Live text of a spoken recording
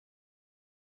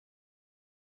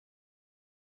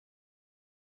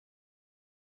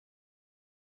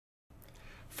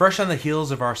Fresh on the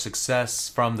heels of our success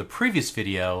from the previous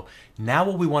video, now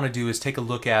what we want to do is take a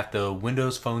look at the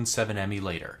Windows Phone 7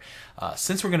 emulator.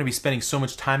 Since we're going to be spending so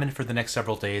much time in it for the next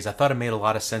several days, I thought it made a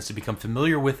lot of sense to become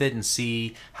familiar with it and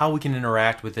see how we can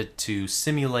interact with it to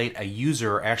simulate a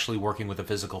user actually working with a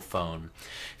physical phone.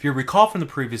 If you recall from the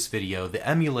previous video, the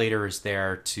emulator is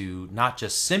there to not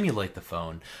just simulate the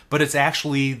phone, but it's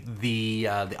actually the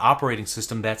operating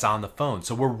system that's on the phone.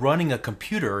 So we're running a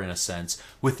computer, in a sense,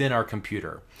 within our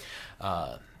computer.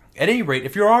 At any rate,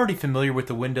 if you're already familiar with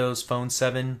the Windows Phone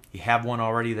 7, you have one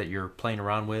already that you're playing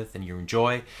around with and you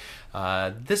enjoy,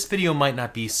 this video might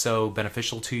not be so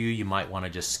beneficial to you. You might want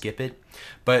to just skip it.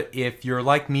 But if you're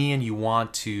like me and you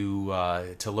want to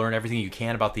learn everything you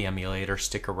can about the emulator,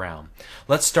 stick around.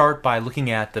 Let's start by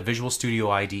looking at the Visual Studio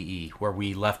IDE, where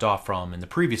we left off from in the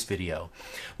previous video.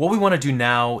 What we want to do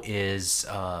now is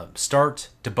start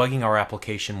debugging our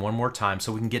application one more time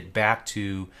so we can get back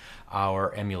to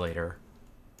our emulator.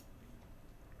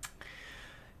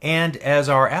 And as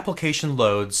our application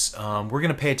loads, we're going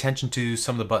to pay attention to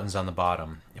some of the buttons on the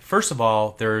bottom. First of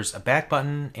all, there's a back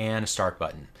button and a start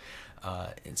button.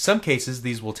 In some cases,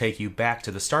 these will take you back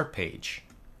to the start page.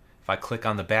 If I click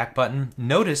on the back button,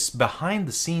 notice behind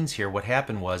the scenes here what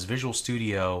happened was Visual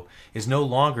Studio is no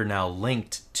longer now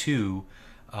linked to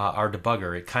our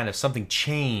debugger. It kind of, something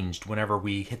changed whenever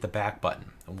we hit the back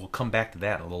button, and we'll come back to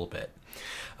that in a little bit.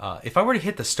 If I were to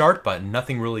hit the start button,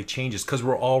 nothing really changes because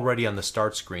we're already on the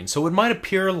start screen. So it might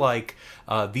appear like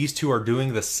these two are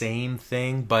doing the same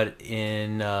thing, but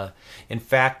in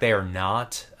fact they are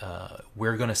not.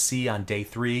 We're going to see on day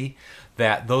 3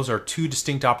 that those are two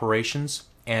distinct operations,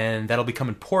 and that'll become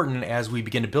important as we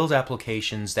begin to build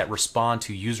applications that respond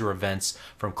to user events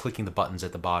from clicking the buttons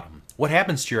at the bottom. What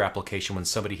happens to your application when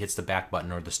somebody hits the back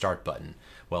button or the start button?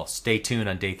 Well, stay tuned.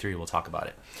 On day 3 we'll talk about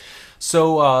it.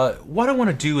 So what I want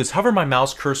to do is hover my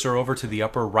mouse cursor over to the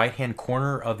upper right hand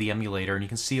corner of the emulator, and you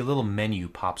can see a little menu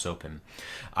pops open.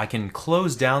 I can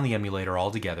close down the emulator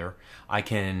altogether. I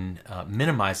can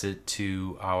minimize it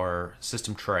to our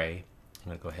system tray. I'm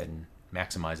going to go ahead and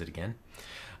maximize it again.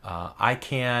 I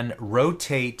can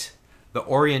rotate the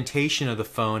orientation of the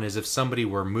phone as if somebody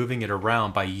were moving it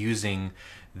around by using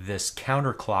this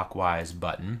counterclockwise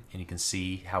button, and you can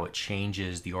see how it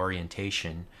changes the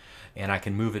orientation. And I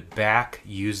can move it back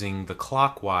using the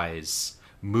clockwise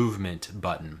movement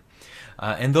button.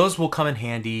 And those will come in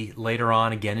handy later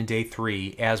on, again in day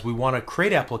 3, as we want to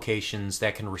create applications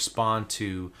that can respond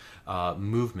to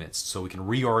movements, so we can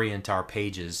reorient our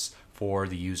pages for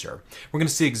the user. We're going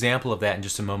to see an example of that in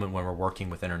just a moment when we're working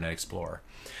with Internet Explorer.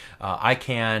 I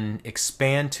can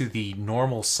expand to the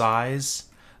normal size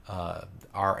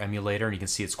our emulator, and you can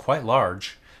see it's quite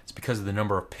large. It's because of the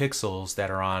number of pixels that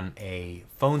are on a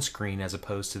phone screen as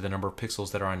opposed to the number of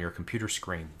pixels that are on your computer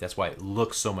screen. That's why it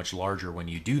looks so much larger when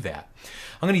you do that.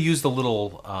 I'm going to use the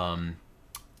little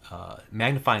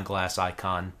magnifying glass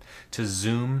icon to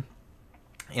zoom,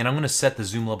 and I'm going to set the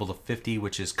zoom level to 50,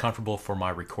 which is comfortable for my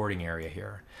recording area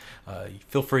here.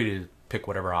 Feel free to pick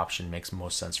whatever option makes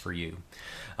most sense for you.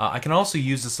 I can also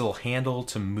use this little handle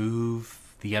to move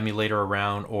the emulator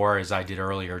around, or as I did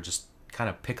earlier, just kind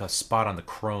of pick a spot on the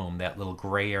chrome, that little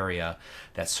gray area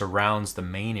that surrounds the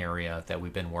main area that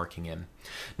we've been working in.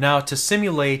 Now, to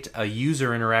simulate a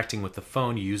user interacting with the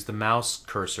phone, you use the mouse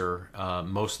cursor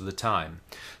most of the time.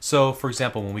 So, for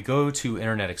example, when we go to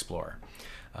Internet Explorer,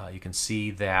 you can see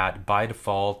that by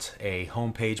default a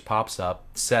home page pops up,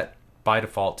 set by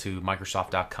default to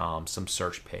Microsoft.com, some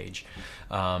search page.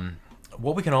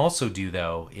 What we can also do,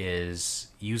 though, is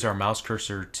use our mouse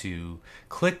cursor to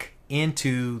click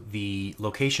into the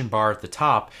location bar at the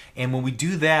top, and when we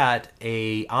do that,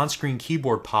 a on-screen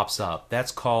keyboard pops up.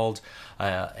 That's called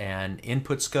an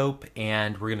input scope,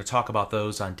 and we're going to talk about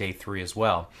those on day 3 as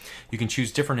well. You can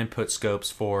choose different input scopes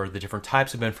for the different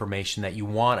types of information that you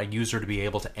want a user to be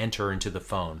able to enter into the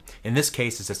phone. In this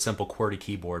case, it's a simple QWERTY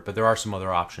keyboard, but there are some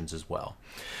other options as well.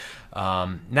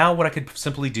 Now what I could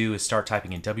simply do is start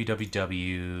typing in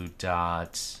www.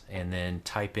 And then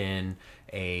type in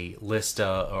a list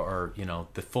or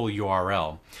the full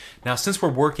URL. Now, since we're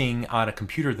working on a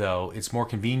computer, though, it's more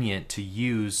convenient to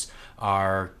use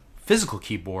our physical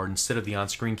keyboard instead of the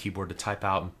on-screen keyboard to type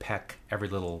out and peck every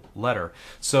little letter.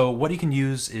 So what you can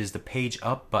use is the page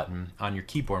up button on your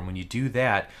keyboard, and when you do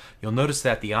that, you'll notice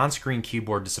that the on-screen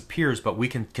keyboard disappears, but we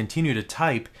can continue to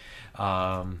type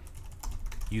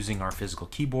using our physical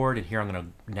keyboard. And here I'm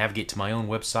going to navigate to my own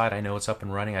website. I know it's up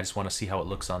and running. I just want to see how it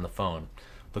looks on the phone.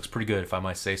 Looks pretty good, if I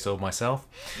might say so myself.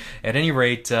 At any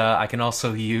rate, I can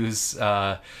also use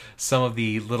some of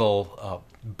the little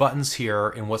buttons here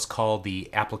in what's called the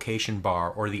application bar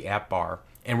or the app bar.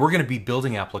 And we're going to be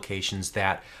building applications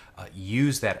that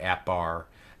use that app bar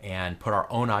and put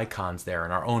our own icons there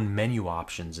and our own menu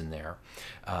options in there.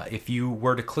 If you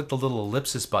were to click the little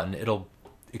ellipsis button, it'll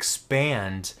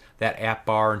expand that app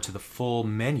bar into the full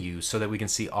menu so that we can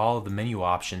see all of the menu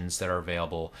options that are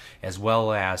available, as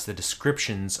well as the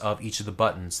descriptions of each of the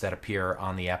buttons that appear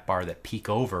on the app bar that peek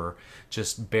over,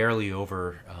 just barely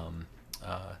over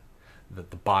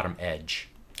the bottom edge.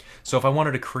 So if I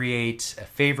wanted to create a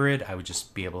favorite, I would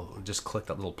just be able to just click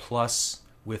that little plus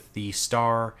with the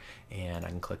star, and I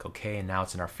can click OK, and now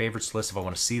it's in our favorites list. If I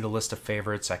want to see the list of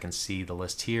favorites, I can see the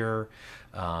list here.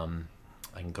 I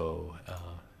can go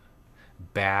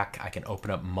back. I can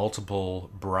open up multiple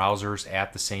browsers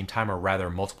at the same time, or rather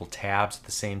multiple tabs at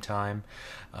the same time.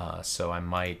 So I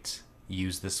might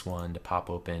use this one to pop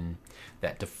open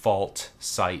that default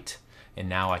site, and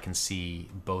now I can see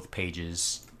both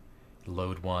pages,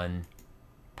 load one,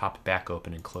 pop it back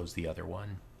open, and close the other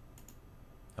one.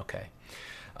 Okay.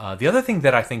 The other thing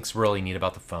that I think is really neat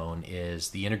about the phone is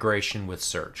the integration with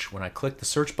search. When I click the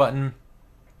search button,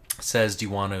 it says, do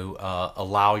you want to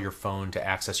allow your phone to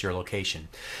access your location?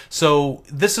 So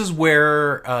this is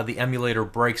where the emulator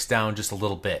breaks down just a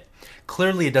little bit.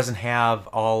 Clearly it doesn't have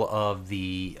all of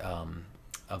the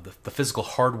physical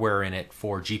hardware in it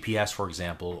for GPS, for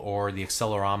example, or the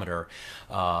accelerometer,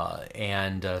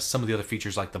 and some of the other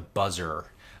features like the buzzer.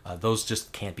 Those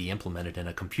just can't be implemented in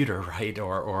a computer, right?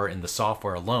 Or in the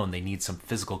software alone. They need some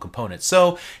physical components.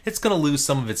 So it's going to lose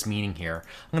some of its meaning here.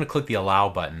 I'm going to click the Allow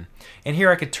button. And here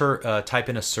I could type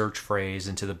in a search phrase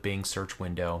into the Bing search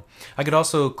window. I could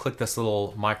also click this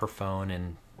little microphone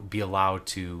and be allowed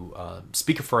to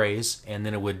speak a phrase, and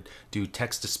then it would do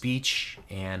text-to-speech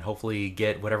and hopefully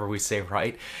get whatever we say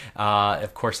right.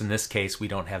 Of course, in this case, we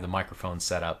don't have the microphone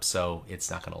set up, so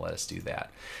it's not going to let us do that.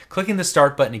 Clicking the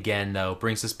Start button again, though,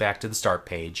 brings us back to the Start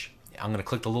page. I'm going to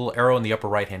click the little arrow in the upper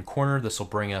right-hand corner. This will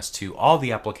bring us to all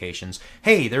the applications.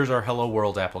 Hey, there's our Hello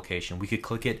World application. We could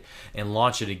click it and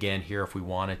launch it again here if we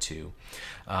wanted to.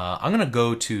 I'm going to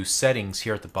go to Settings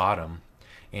here at the bottom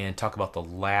and talk about the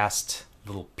last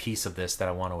little piece of this that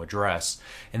I want to address,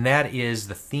 and that is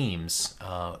the themes.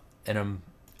 An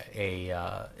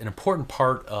important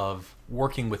part of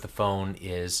working with the phone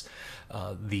is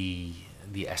the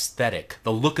aesthetic,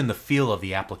 the look and the feel of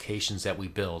the applications that we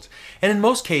build. And in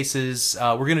most cases,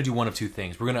 we're going to do one of two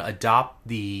things. We're going to adopt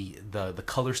the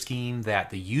color scheme that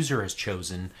the user has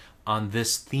chosen on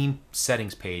this theme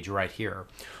settings page right here.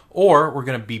 Or we're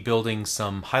going to be building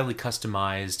some highly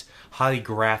customized, highly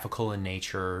graphical in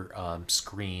nature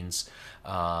screens,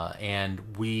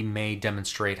 and we may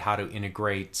demonstrate how to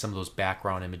integrate some of those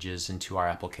background images into our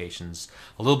applications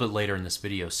a little bit later in this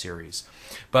video series.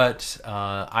 But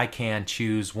I can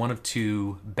choose one of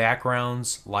two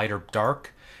backgrounds, light or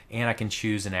dark, and I can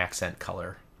choose an accent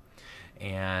color.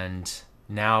 And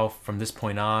now from this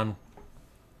point on,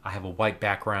 I have a white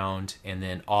background, and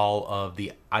then all of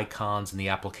the icons and the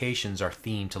applications are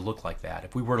themed to look like that.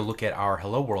 If we were to look at our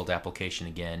Hello World application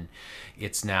again,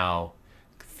 it's now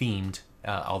themed,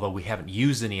 although we haven't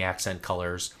used any accent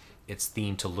colors, it's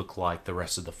themed to look like the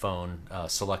rest of the phone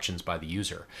selections by the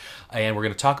user. And we're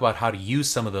going to talk about how to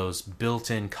use some of those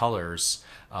built-in colors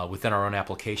within our own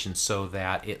application so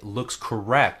that it looks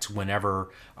correct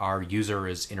whenever our user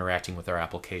is interacting with our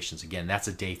applications. Again, that's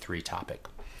a day 3 topic.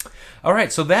 All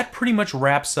right, so that pretty much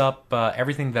wraps up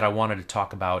everything that I wanted to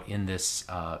talk about in this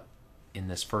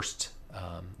first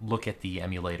look at the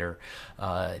emulator.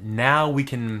 Now we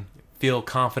can feel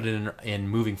confident in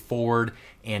moving forward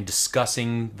and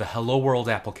discussing the Hello World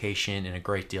application in a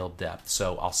great deal of depth.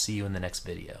 So I'll see you in the next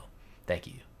video. Thank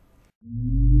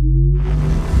you.